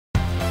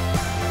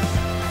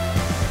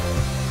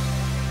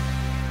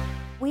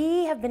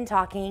have been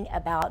talking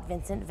about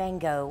Vincent van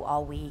Gogh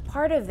all week.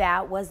 Part of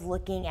that was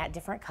looking at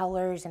different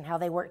colors and how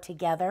they work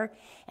together.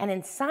 And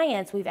in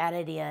science, we've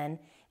added in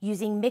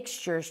using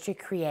mixtures to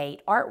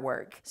create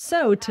artwork.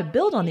 So, to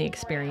build on the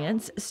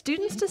experience,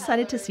 students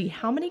decided to see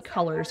how many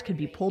colors could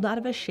be pulled out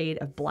of a shade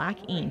of black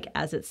ink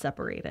as it's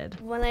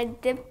separated. When I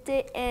dipped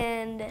it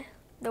in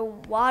the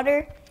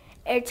water,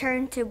 it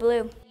turned to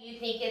blue. You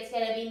think it's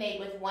going to be made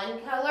with one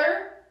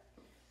color,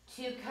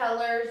 two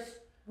colors?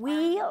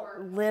 We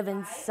live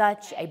in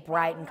such a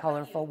bright and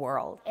colorful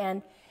world,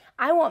 and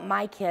I want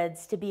my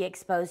kids to be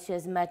exposed to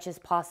as much as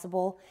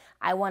possible.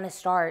 I want to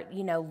start,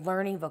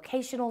 learning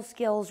vocational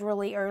skills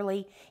really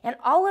early, and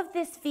all of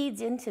this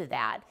feeds into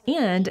that.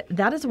 And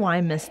that is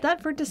why Miss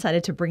Thetford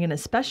decided to bring in a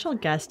special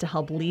guest to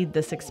help lead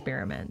this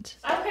experiment.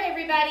 Okay,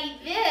 everybody,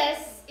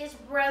 this is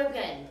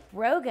Brogan.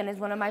 Brogan is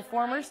one of my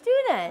former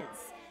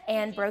students,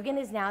 and Brogan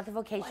is now at the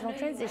Vocational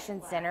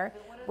Transition Center,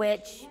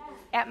 which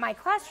at my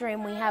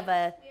classroom we have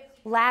a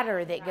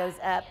ladder that goes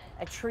up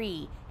a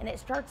tree, and it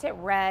starts at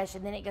Rush,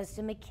 and then it goes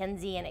to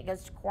McKenzie, and it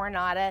goes to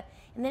Coronata,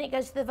 and then it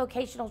goes to the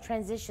Vocational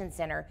Transition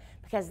Center,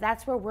 because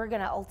that's where we're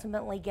going to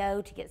ultimately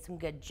go to get some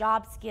good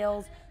job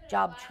skills,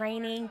 job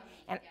training.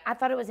 And I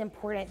thought it was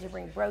important to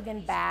bring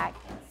Brogan back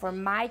for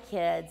my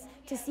kids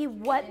to see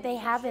what they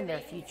have in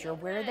their future,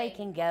 where they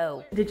can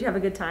go. Did you have a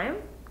good time?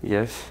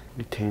 Yes,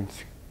 it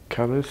changes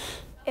colors.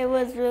 It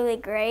was really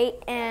great,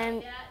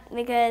 and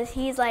because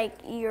he's like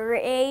your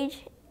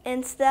age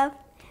and stuff,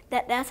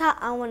 that's how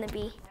I want to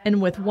be.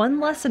 And with one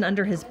lesson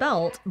under his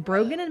belt,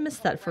 Brogan and Miss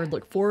Thetford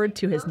look forward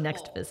to his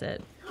next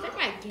visit.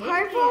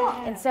 Purple.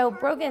 And so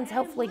Brogan's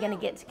hopefully going to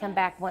get to come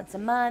back once a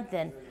month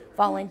and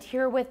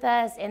volunteer with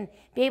us and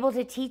be able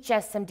to teach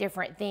us some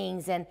different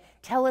things and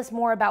tell us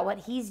more about what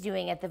he's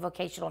doing at the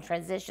Vocational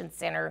Transition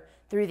Center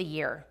through the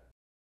year.